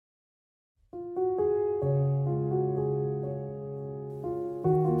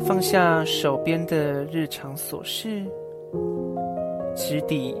放下手边的日常琐事，直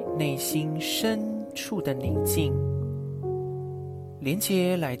抵内心深处的宁静，连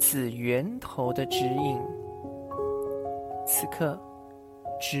接来自源头的指引。此刻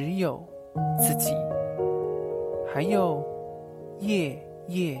只有自己，还有夜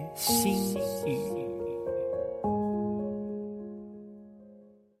夜心语。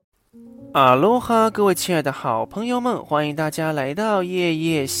阿罗哈，各位亲爱的好朋友们，欢迎大家来到夜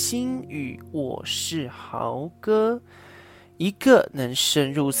夜心语，我是豪哥。一个能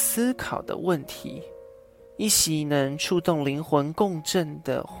深入思考的问题，一席能触动灵魂共振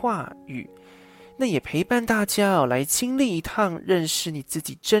的话语，那也陪伴大家来经历一趟认识你自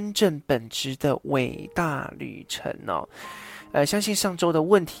己真正本质的伟大旅程哦。相信上周的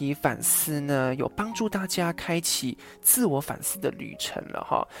问题反思呢，有帮助大家开启自我反思的旅程了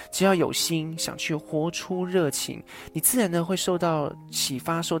哈。只要有心想去活出热情，你自然呢会受到启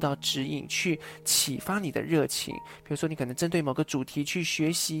发，受到指引，去启发你的热情。比如说你可能针对某个主题去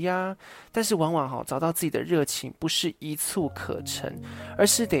学习呀，但是往往找到自己的热情不是一蹴可成，而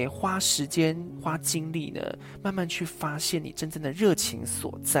是得花时间花精力呢，慢慢去发现你真正的热情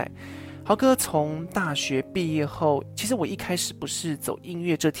所在。豪哥从大学毕业后，其实我一开始不是走音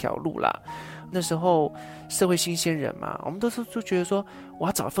乐这条路啦。那时候社会新鲜人嘛，我们都觉得说我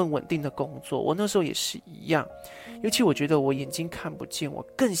要找一份稳定的工作。我那时候也是一样，尤其我觉得我眼睛看不见，我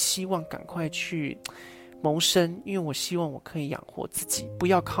更希望赶快去谋生，因为我希望我可以养活自己，不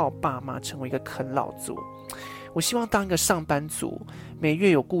要靠爸妈成为一个啃老族。我希望当一个上班族，每月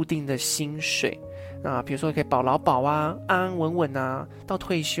有固定的薪水。那比如说可以保劳保啊，安安稳稳啊，到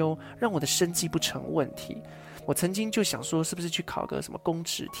退休，让我的生计不成问题。我曾经就想说，是不是去考个什么公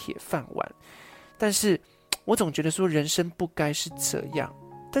职铁饭碗？但是我总觉得说人生不该是这样，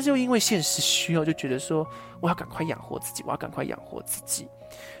但是又因为现实需要，就觉得说我要赶快养活自己，我要赶快养活自己。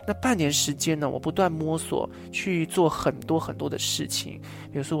那半年时间呢，我不断摸索去做很多很多的事情，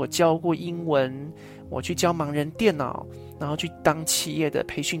比如说我教过英文，我去教盲人电脑，然后去当企业的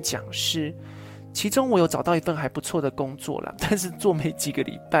培训讲师。其中我有找到一份还不错的工作啦，但是做没几个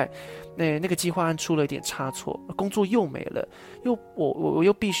礼拜，那个计划案出了一点差错，工作又没了，我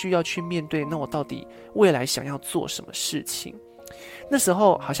又必须要去面对，那我到底未来想要做什么事情？那时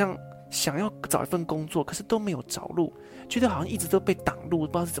候好像想要找一份工作，可是都没有着路，觉得好像一直都被挡路，不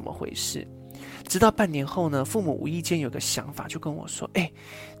知道是怎么回事。直到半年后呢，父母无意间有个想法，就跟我说：“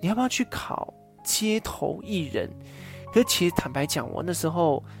你要不要去考街头艺人？”可是其实坦白讲，我那时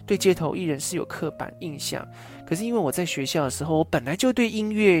候对街头艺人是有刻板印象。可是因为我在学校的时候，我本来就对音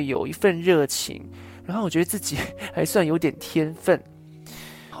乐有一份热情，然后我觉得自己还算有点天分。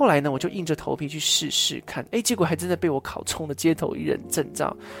后来呢，我就硬着头皮去试试看，结果还真的被我考中了街头艺人证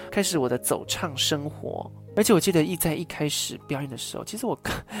照，开始我的走唱生活。而且我记得在一开始表演的时候，其实我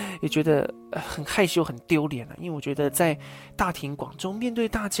也觉得很害羞、很丢脸了，因为我觉得在大庭广众面对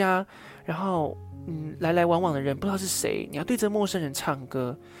大家，然后来来往往的人不知道是谁，你要对着陌生人唱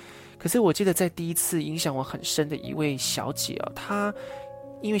歌。可是我记得在第一次影响我很深的一位小姐她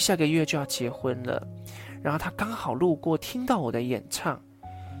因为下个月就要结婚了，然后她刚好路过听到我的演唱，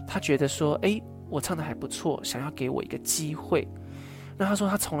她觉得说我唱得还不错，想要给我一个机会。那她说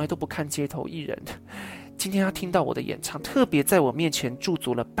她从来都不看街头艺人，今天她听到我的演唱，特别在我面前驻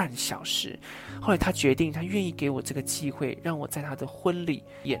足了半小时。后来她决定，她愿意给我这个机会，让我在她的婚礼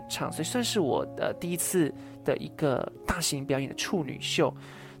演唱，所以算是我第一次的一个大型表演的处女秀。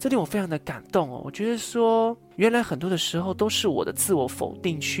这令我非常的感动哦。我觉得说，原来很多的时候都是我的自我否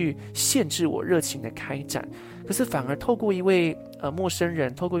定去限制我热情的开展，可是反而透过一位陌生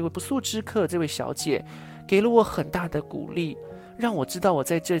人，透过一位不速之客，这位小姐给了我很大的鼓励，让我知道我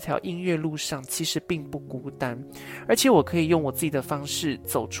在这条音乐路上其实并不孤单，而且我可以用我自己的方式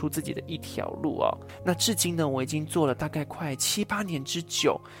走出自己的一条路哦。那至今呢，我已经做了大概快7、8年之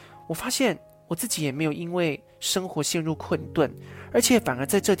久，我发现我自己也没有因为生活陷入困顿，而且反而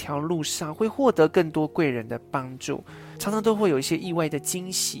在这条路上会获得更多贵人的帮助，常常都会有一些意外的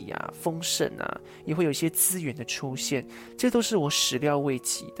惊喜啊、丰盛啊，也会有一些资源的出现，这都是我始料未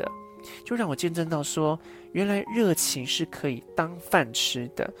及的，就让我见证到说，原来热情是可以当饭吃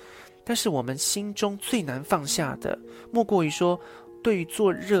的。但是我们心中最难放下的，莫过于说对于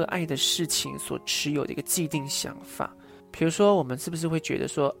做热爱的事情所持有的一个既定想法。比如说我们是不是会觉得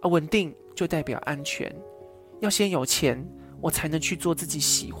说稳定就代表安全，要先有钱我才能去做自己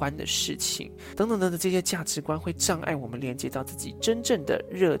喜欢的事情，等等的这些价值观会障碍我们连接到自己真正的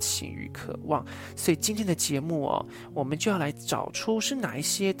热情与渴望。所以今天的节目我们就要来找出是哪一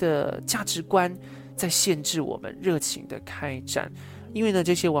些的价值观在限制我们热情的开展。因为呢，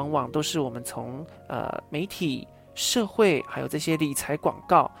这些往往都是我们从媒体、社会还有这些理财广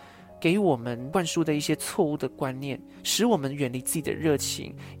告给我们灌输的一些错误的观念，使我们远离自己的热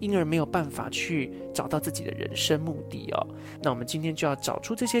情，因而没有办法去找到自己的人生目的哦。那我们今天就要找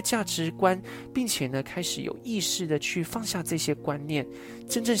出这些价值观，并且呢，开始有意识的去放下这些观念，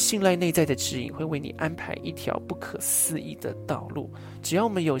真正信赖内在的指引，会为你安排一条不可思议的道路。只要我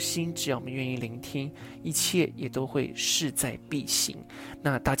们有心，只要我们愿意聆听，一切也都会势在必行。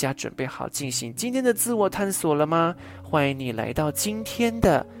那大家准备好进行今天的自我探索了吗？欢迎你来到今天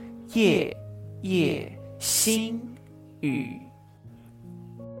的夜夜心语。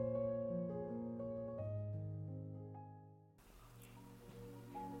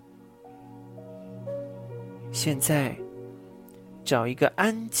现在找一个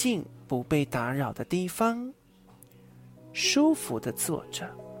安静不被打扰的地方，舒服地坐着，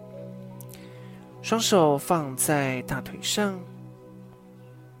双手放在大腿上，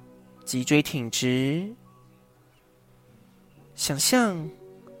脊椎挺直，想象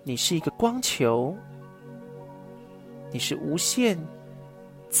你是一个光球，你是无限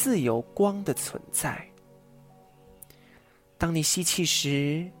自由光的存在。当你吸气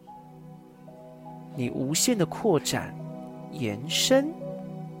时，你无限的扩展延伸；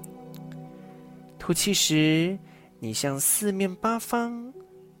吐气时，你向四面八方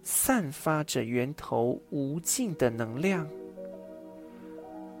散发着源头无尽的能量，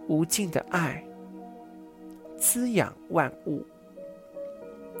无尽的爱，滋养万物。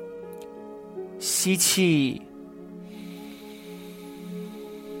吸气，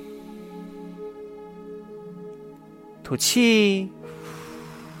吐气，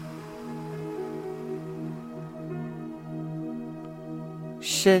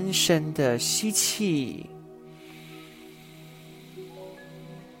深深的吸气，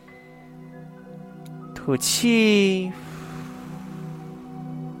吐气，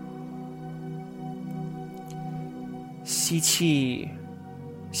吸气，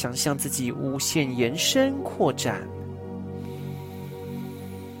想象自己无限延伸扩展，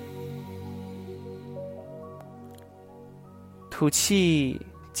吐气，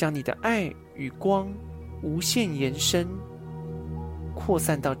将你的爱与光无限延伸扩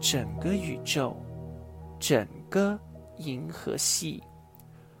散到整个宇宙，整个银河系。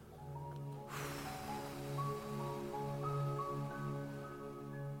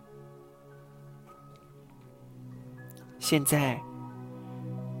现在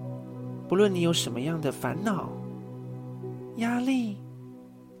不论你有什么样的烦恼、压力、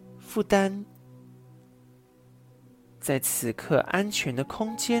负担，在此刻安全的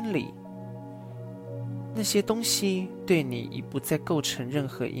空间里，那些东西对你已不再构成任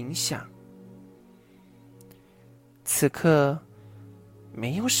何影响。此刻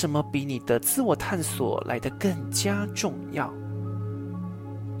没有什么比你的自我探索来得更加重要。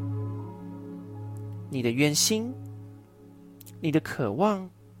你的愿心，你的渴望，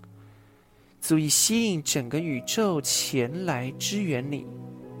足以吸引整个宇宙前来支援你，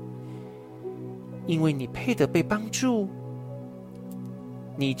因为你配得被帮助，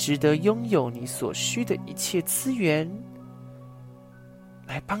你值得拥有你所需的一切资源，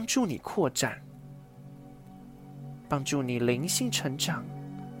来帮助你扩展，帮助你灵性成长，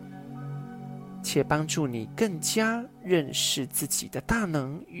且帮助你更加认识自己的大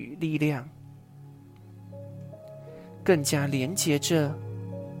能与力量，更加连结着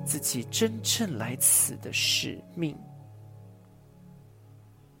自己真正来此的使命。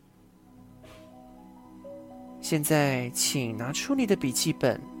现在请拿出你的笔记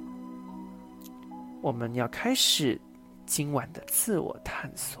本，我们要开始今晚的自我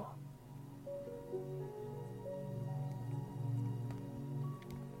探索。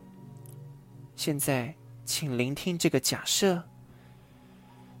现在请聆听这个假设，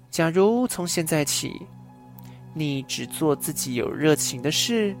假如从现在起你只做自己有热情的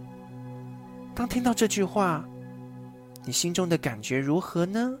事，当听到这句话，你心中的感觉如何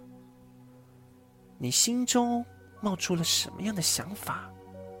呢？你心中冒出了什么样的想法？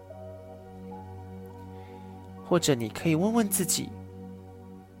或者你可以问问自己，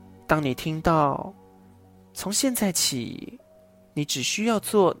当你听到从现在起你只需要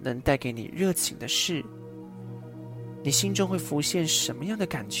做能带给你热情的事，你心中会浮现什么样的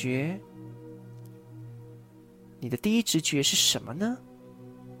感觉？你的第一直觉是什么呢？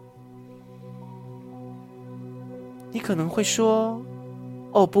你可能会说，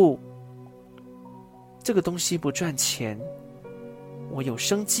哦不，这个东西不赚钱，我有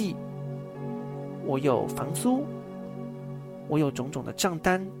生计，我有房租，我有种种的账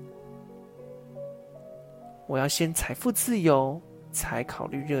单，我要先财富自由才考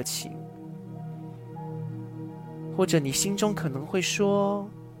虑热情。或者你心中可能会说，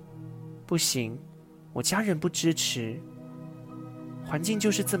不行，我家人不支持，环境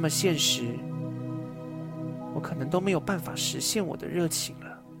就是这么现实，我可能都没有办法实现我的热情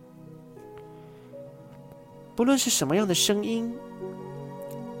了。不论是什么样的声音，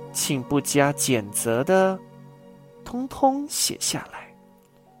请不加谴责的通通写下来。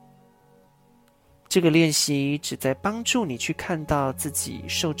这个练习旨在帮助你去看到自己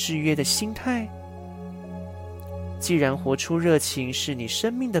受制约的心态。既然活出热情是你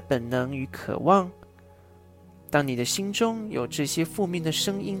生命的本能与渴望，当你的心中有这些负面的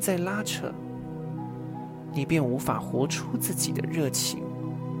声音在拉扯，你便无法活出自己的热情，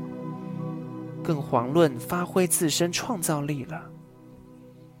更遑论发挥自身创造力了。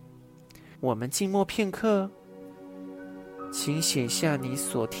我们静默片刻，请写下你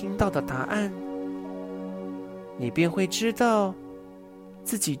所听到的答案，你便会知道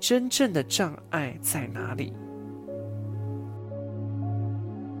自己真正的障碍在哪里。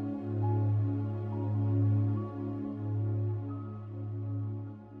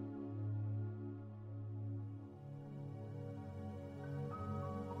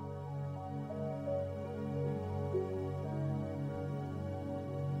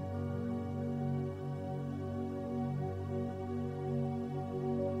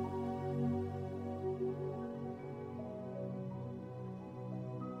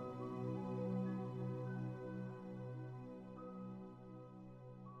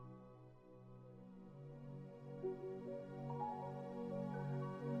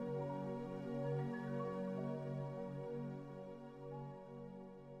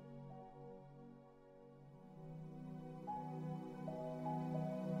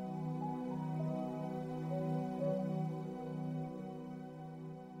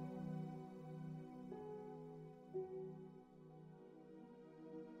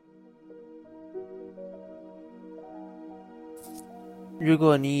如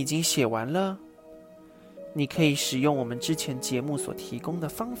果你已经写完了，你可以使用我们之前节目所提供的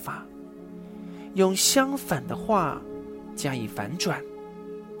方法，用相反的话加以反转。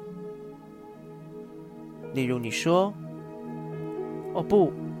例如你说：哦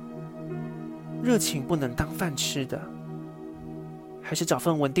不，热情不能当饭吃的，还是找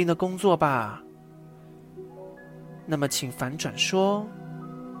份稳定的工作吧。那么请反转说：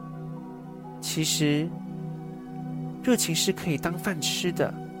其实热情是可以当饭吃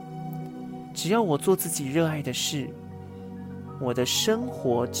的，只要我做自己热爱的事，我的生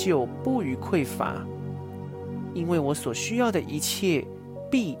活就不虞匮乏，因为我所需要的一切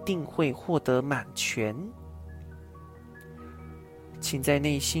必定会获得满全。请在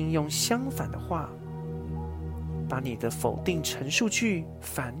内心用相反的话，把你的否定陈述句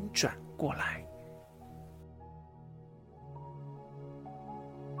反转过来。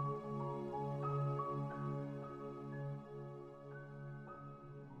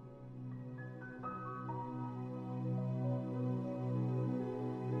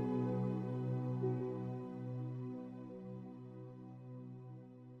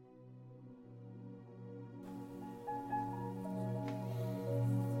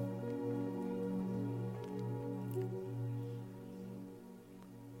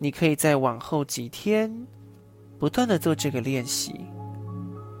你可以在往后几天不断地做这个练习，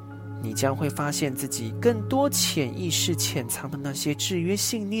你将会发现自己更多潜意识潜藏的那些制约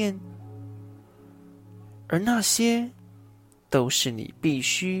信念，而那些都是你必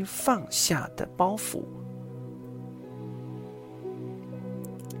须放下的包袱。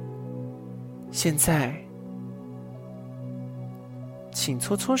现在，请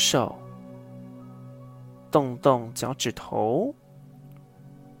搓搓手，动动脚趾头，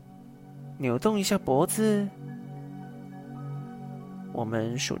扭动一下脖子。我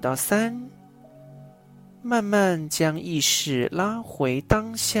们数到3，慢慢将意识拉回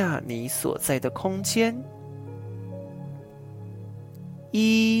当下你所在的空间。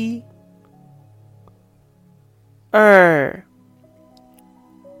1、2、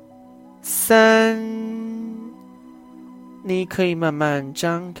3，你可以慢慢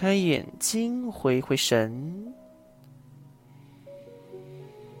张开眼睛，回神。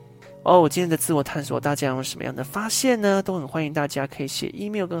今天的自我探索，大家有什么样的发现呢？都很欢迎大家可以写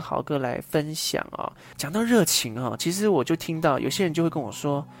email 跟豪哥来分享哦。讲到热情哦，其实我就听到有些人就会跟我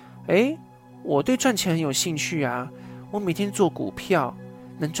说：我对赚钱很有兴趣啊，我每天做股票，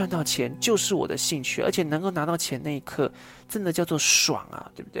能赚到钱就是我的兴趣，而且能够拿到钱那一刻，真的叫做爽啊，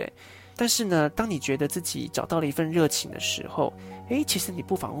对不对？但是呢，当你觉得自己找到了一份热情的时候，其实你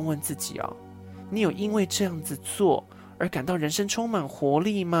不妨问问自己哦，你有因为这样子做而感到人生充满活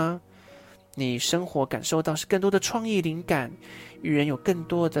力吗？你生活感受到是更多的创意灵感，与人有更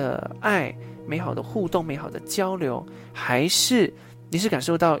多的爱，美好的互动，美好的交流，还是你是感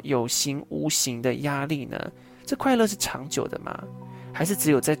受到有形无形的压力呢？这快乐是长久的吗？还是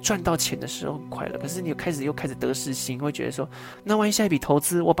只有在赚到钱的时候很快乐，可是你又开始得失心，会觉得说，那万一下一笔投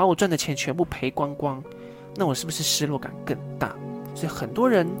资我把我赚的钱全部赔光光，那我是不是失落感更大？所以很多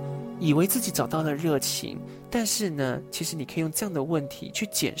人以为自己找到了热情，但是呢，其实你可以用这样的问题去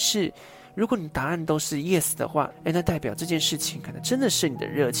检视，如果你答案都是 yes 的话，那代表这件事情可能真的是你的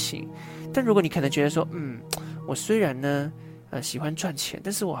热情。但如果你可能觉得说，我虽然呢喜欢赚钱，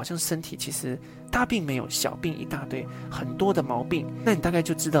但是我好像身体其实大病没有，小病一大堆，很多的毛病，那你大概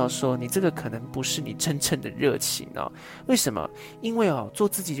就知道说，你这个可能不是你真正的热情哦。为什么？因为做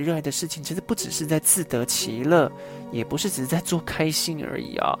自己热爱的事情，其实不只是在自得其乐，也不是只是在做开心而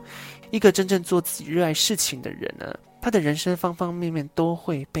已啊。一个真正做自己热爱事情的人呢，他的人生方方面面都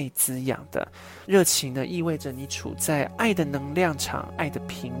会被滋养的。热情呢，意味着你处在爱的能量场、爱的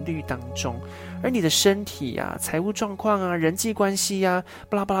频率当中，而你的身体啊、财务状况啊、人际关系啊，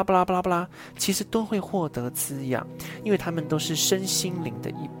巴拉巴拉巴拉巴拉巴拉，其实都会获得滋养，因为他们都是身心灵的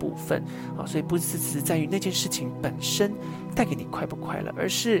一部分啊。所以不只是在于那件事情本身带给你快不快乐，而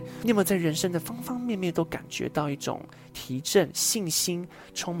是你有没有在人生的方方面面都感觉到一种提振、信心、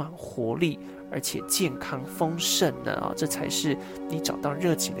充满活力，而且健康丰盛呢？这才是你找到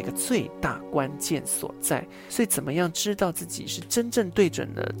热情的一个最大关键所在。所以怎么样知道自己是真正对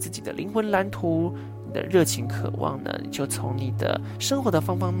准了自己的灵魂蓝图，你的热情渴望呢？你就从你的生活的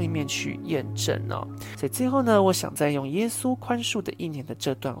方方面面去验证哦。所以最后呢，我想再用耶稣宽恕的1年的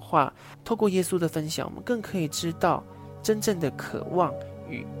这段话，透过耶稣的分享，我们更可以知道真正的渴望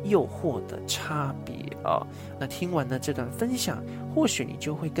与诱惑的差别哦。那听完了这段分享，或许你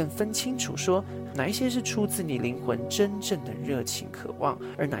就会更分清楚说，哪一些是出自你灵魂真正的热情渴望，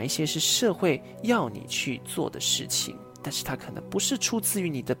而哪一些是社会要你去做的事情，但是它可能不是出自于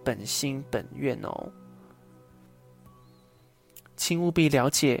你的本心本愿哦。请务必了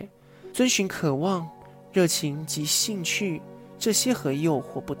解，遵循渴望、热情及兴趣，这些和诱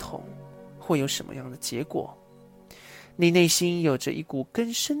惑不同，会有什么样的结果？你内心有着一股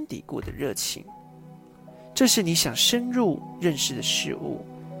根深蒂固的热情，这是你想深入认识的事物，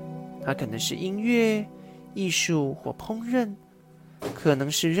它可能是音乐、艺术或烹饪，可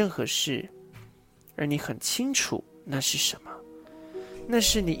能是任何事，而你很清楚那是什么。那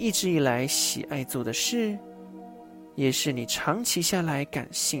是你一直以来喜爱做的事，也是你长期下来感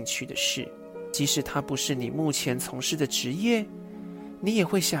兴趣的事。即使它不是你目前从事的职业，你也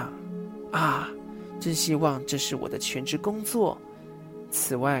会想，真希望这是我的全职工作。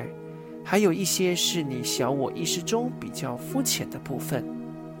此外，还有一些是你小我意识中比较肤浅的部分，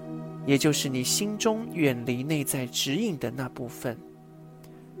也就是你心中远离内在指引的那部分。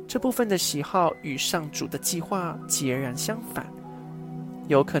这部分的喜好与上主的计划截然相反，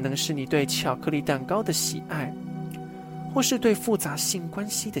有可能是你对巧克力蛋糕的喜爱，或是对复杂性关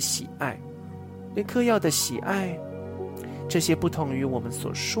系的喜爱，对嗑药的喜爱。这些不同于我们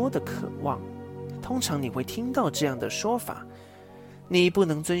所说的渴望。通常你会听到这样的说法，你不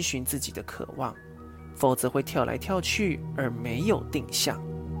能遵循自己的渴望，否则会跳来跳去而没有定向。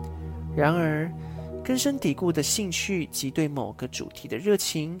然而，根深蒂固的兴趣及对某个主题的热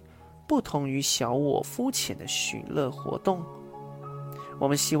情，不同于小我肤浅的寻乐活动。我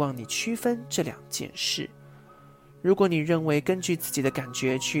们希望你区分这2件事。如果你认为根据自己的感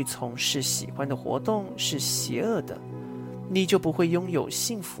觉去从事喜欢的活动是邪恶的，你就不会拥有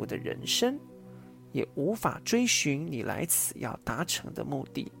幸福的人生，也无法追寻你来此要达成的目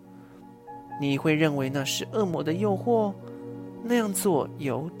的。你会认为那是恶魔的诱惑，那样做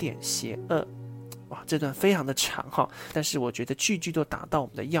有点邪恶。哇，这段非常的长但是我觉得句句都打到我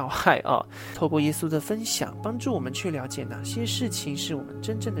们的要害啊。透过耶稣的分享，帮助我们去了解哪些事情是我们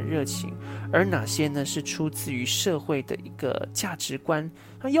真正的热情，而哪些呢是出自于社会的一个价值观，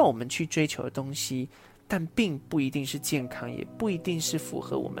它要我们去追求的东西，但并不一定是健康，也不一定是符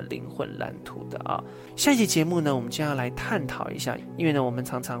合我们灵魂蓝图的啊。下一集节目呢，我们就要来探讨一下，因为呢，我们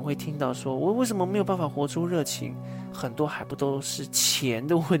常常会听到说，我为什么没有办法活出热情？很多还不都是钱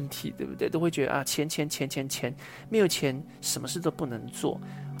的问题，对不对？都会觉得钱，没有钱什么事都不能做。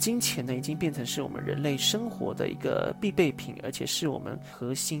金钱呢，已经变成是我们人类生活的一个必备品，而且是我们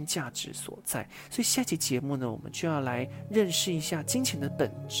核心价值所在。所以下期节目呢，我们就要来认识一下金钱的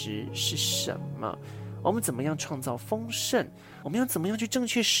本质是什么，我们怎么样创造丰盛，我们要怎么样去正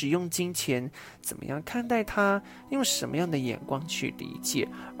确使用金钱，怎么样看待它，用什么样的眼光去理解，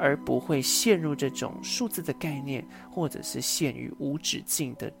而不会陷入这种数字的概念，或者是陷于无止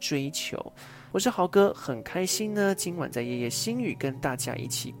境的追求。我是豪哥，很开心呢，今晚在夜夜心语跟大家一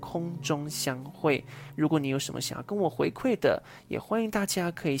起空中相会。如果你有什么想要跟我回馈的，也欢迎大家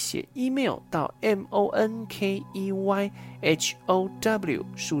可以写 email 到 monkeyhow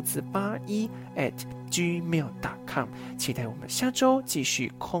数字81@gmail.com， 期待我们下周继续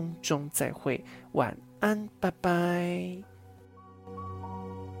空中再会，晚安，拜拜。